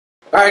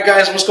Alright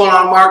guys, what's going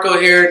on? Marco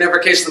here, Never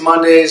Case the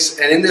Mondays,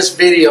 and in this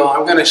video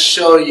I'm going to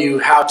show you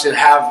how to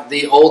have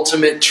the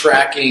ultimate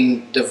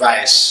tracking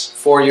device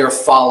for your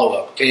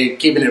follow-up. Okay,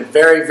 keeping it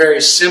very, very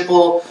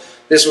simple.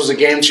 This was a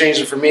game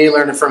changer for me,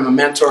 learning from a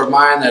mentor of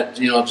mine that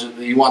you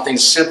want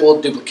things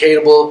simple,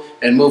 duplicatable,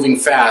 and moving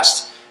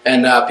fast.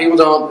 And people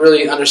don't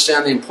really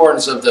understand the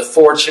importance of the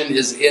fortune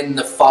is in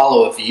the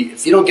follow-up.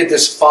 If you don't get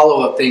this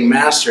follow-up thing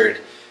mastered,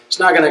 it's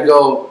not going to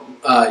go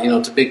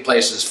to big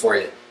places for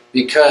you.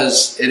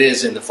 Because it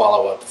is in the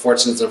follow-up. The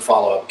fortune is in the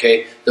follow-up,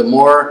 okay? The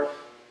more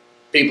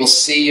people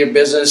see your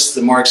business,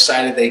 the more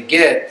excited they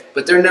get,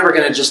 but they're never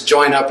going to just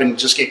join up and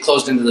just get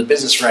closed into the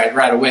business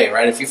right away,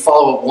 right? If you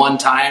follow up one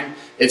time,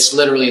 it's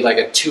literally like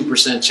a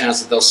 2% chance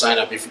that they'll sign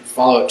up. If you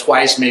follow up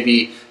twice,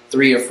 maybe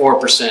 3 or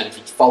 4%. If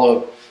you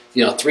follow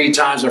up 3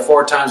 times or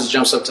 4 times, it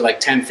jumps up to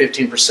like 10,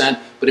 15%.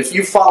 But if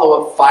you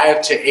follow up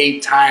 5 to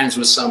 8 times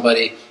with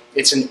somebody,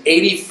 it's an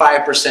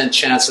 85%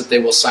 chance that they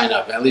will sign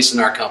up, at least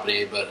in our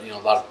company, but a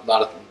lot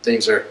of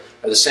things are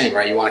the same,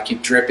 right? You want to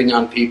keep dripping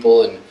on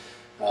people and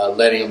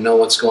letting them know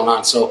what's going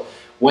on. So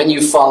when you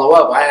follow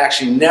up, I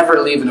actually never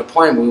leave an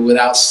appointment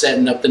without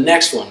setting up the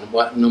next one.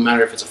 No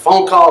matter if it's a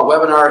phone call,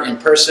 webinar, in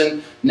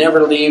person,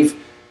 never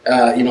leave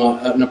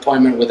an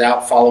appointment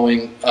without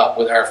following up,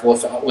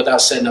 without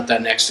setting up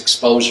that next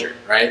exposure,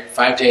 right?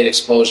 5 to 8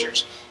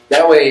 exposures.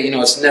 That way,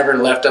 it's never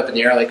left up in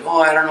the air like,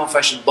 oh, I don't know if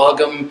I should bug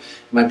them.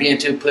 Am I being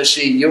too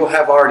pushy? You'll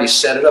have already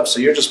set it up, so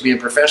you're just being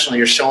professional.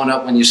 You're showing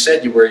up when you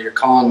said you were. You're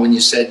calling when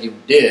you said you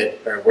did,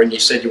 or when you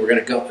said you were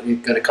going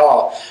to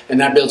call, and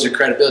that builds your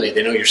credibility.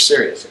 They know you're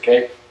serious.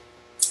 Okay.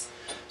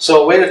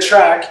 So a way to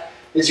track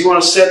is you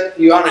want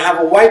to have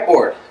a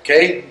whiteboard.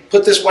 Okay.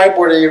 Put this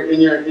whiteboard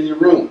in your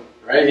room,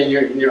 right? In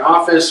your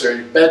office or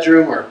your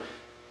bedroom or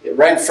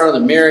right in front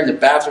of the mirror in the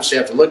bathroom, so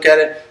you have to look at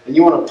it. And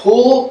you want to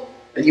pull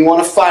and you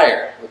want to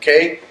fire.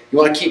 Okay. You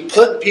want to keep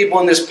putting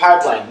people in this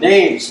pipeline.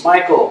 Names: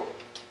 Michael.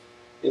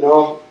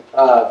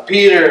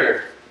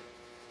 Peter,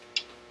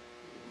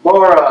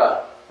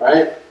 Laura,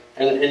 right?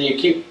 And you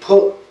keep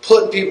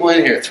putting people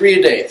in here, 3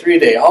 a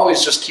day.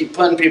 Always just keep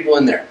putting people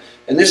in there.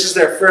 And this is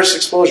their first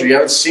exposure. You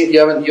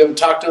haven't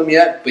talked to them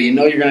yet, but you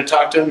know you're going to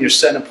talk to them. You're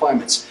setting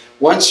appointments.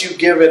 Once you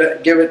get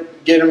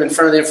them in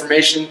front of the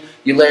information,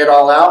 you lay it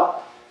all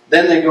out.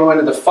 Then they go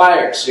into the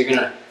fire. So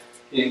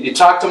you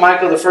talk to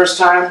Michael the first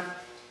time.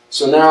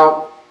 So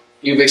now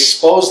you've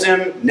exposed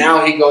him.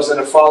 Now he goes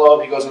into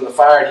follow-up. He goes into the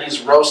fire, and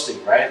he's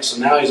roasting, right?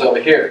 So now he's over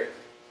here.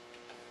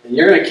 And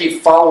you're going to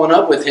keep following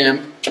up with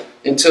him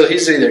until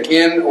he's either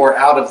in or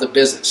out of the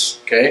business,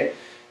 okay?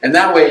 And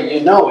that way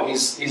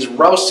he's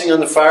roasting on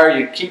the fire.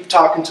 You keep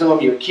talking to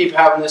him. You keep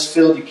having this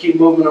filled. You keep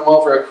moving them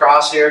over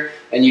across here,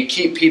 and you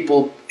keep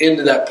people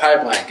into that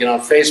pipeline. Get on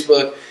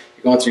Facebook.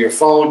 You're going through your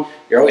phone.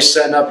 You're always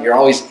setting up. You're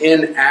always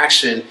in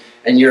action,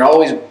 and you're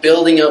always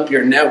building up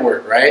your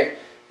network, right?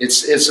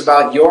 It's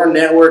about your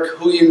network,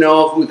 who you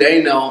know, who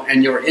they know,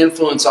 and your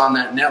influence on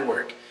that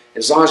network.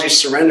 As long as you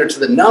surrender to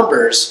the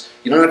numbers,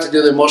 you don't have to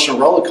do the emotional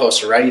roller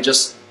coaster, right? You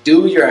just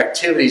do your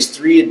activities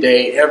 3 a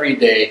day, every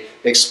day,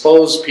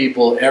 expose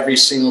people every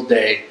single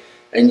day,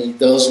 and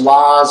those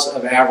laws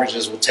of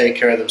averages will take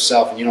care of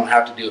themselves, and you don't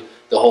have to do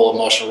the whole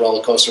emotional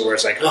roller coaster where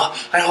it's like, oh,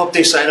 I hope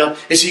they sign up.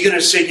 Is he going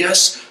to say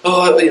yes?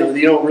 Oh,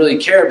 you don't really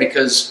care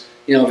because,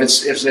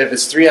 if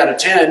it's 3 out of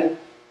 10,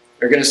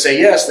 are going to say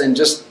yes, then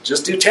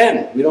just do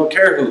 10. We don't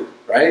care who,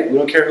 right? We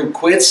don't care who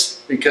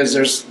quits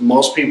because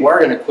most people are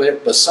going to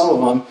quit, but some of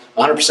them,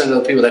 100% of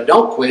the people that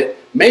don't quit,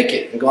 make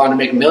it and go on to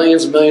make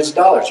millions and millions of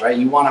dollars, right?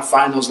 You want to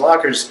find those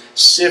lockers,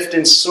 sift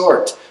and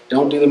sort.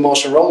 Don't do the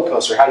emotional roller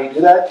coaster. How do you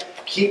do that?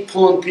 Keep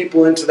pulling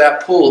people into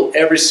that pool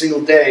every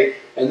single day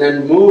and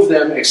then move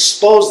them,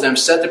 expose them,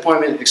 set the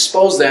appointment,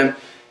 expose them,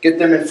 get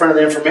them in front of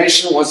the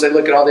information. Once they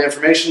look at all the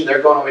information,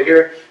 they're going over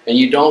here, and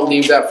you don't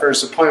leave that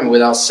first appointment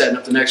without setting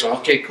up the next one.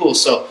 Okay, cool.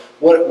 So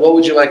what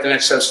would you like the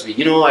next steps to be?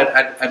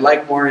 I'd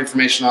like more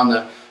information on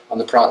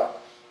the product.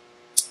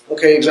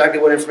 Okay, exactly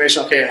what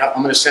information? Okay,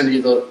 I'm going to send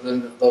you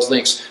those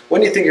links.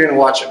 When do you think you're going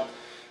to watch them?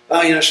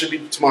 Oh, it should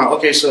be tomorrow.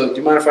 Okay, so do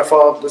you mind if I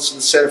follow up? Let's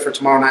set it for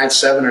tomorrow night,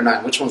 7 or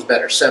 9. Which one's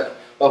better? 7.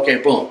 Okay,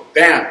 boom,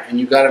 bam, and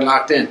you got it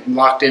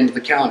locked into the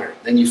calendar.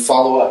 Then you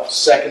follow up,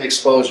 second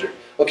exposure.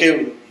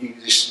 Okay, you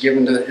just give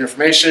them the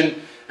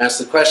information, ask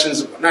the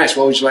questions. Nice,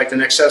 what would you like the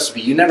next steps to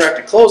be? You never have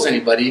to close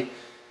anybody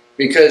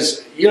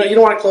because you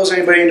don't want to close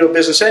anybody into a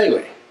business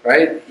anyway,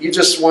 right? You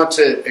just want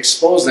to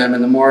expose them,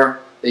 and the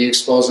more that you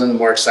expose them, the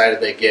more excited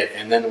they get.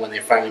 And then when they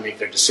finally make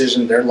their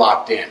decision, they're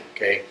locked in,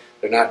 okay?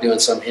 They're not doing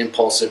some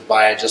impulsive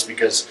buy just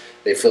because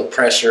they feel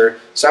pressure.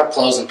 Stop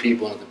closing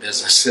people into the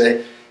business.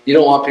 You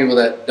don't want people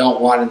that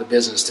don't want in the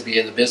business to be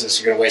in the business.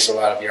 You're going to waste a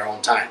lot of your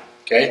own time,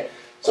 okay?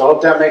 So I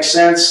hope that makes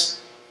sense.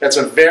 That's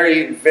a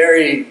very,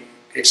 very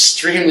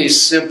extremely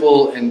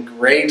simple and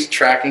great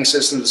tracking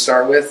system to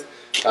start with.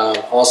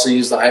 Also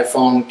use the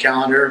iPhone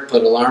calendar,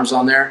 put alarms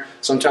on there.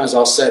 Sometimes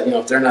I'll set,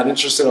 if they're not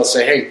interested, I'll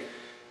say, hey, do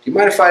you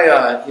mind if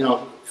I,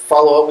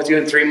 follow up with you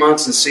in 3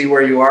 months and see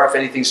where you are, if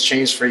anything's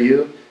changed for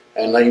you,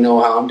 and let you know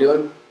how I'm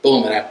doing?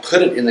 boom, and I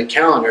put it in the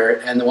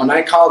calendar. And when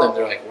I call them,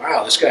 they're like,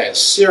 wow, this guy is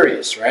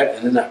serious, right?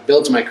 And then that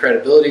builds my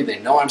credibility. They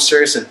know I'm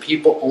serious, and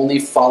people only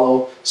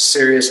follow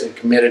serious and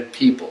committed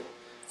people,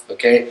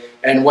 okay?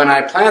 And when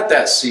I plant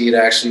that seed,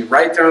 actually,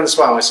 right there on the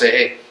spot, I say,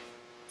 hey,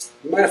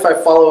 you mind if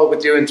I follow up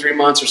with you in 3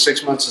 months or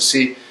 6 months to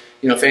see,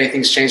 if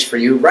anything's changed for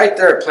you? Right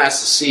there, it plants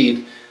the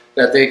seed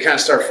that they kind of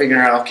start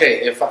figuring out,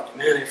 okay, if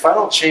I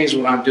don't change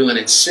what I'm doing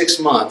in 6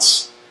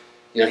 months,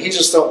 he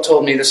just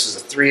told me this is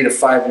a 3 to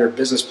 5 year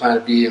business plan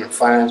to be in a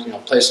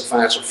place of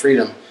financial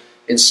freedom.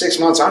 In 6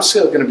 months, I'm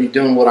still going to be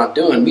doing what I'm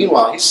doing.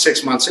 Meanwhile, he's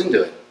 6 months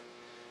into it.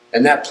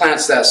 And that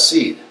plants that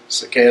seed.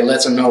 So, okay, it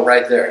lets him know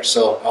right there.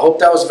 So I hope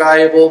that was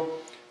valuable.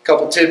 A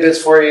couple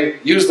tidbits for you.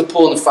 Use the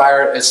pool and the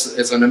fire.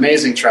 It's an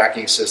amazing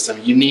tracking system.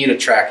 You need a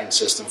tracking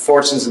system.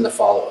 Fortune's in the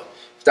follow-up.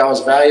 If that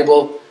was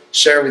valuable,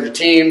 share it with your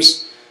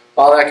teams.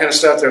 All that kind of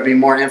stuff. There'll be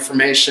more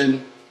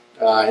information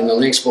in the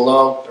links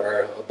below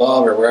or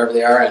above or wherever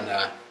they are. And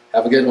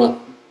have a good one.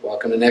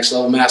 Welcome to Next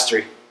Level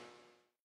Mastery.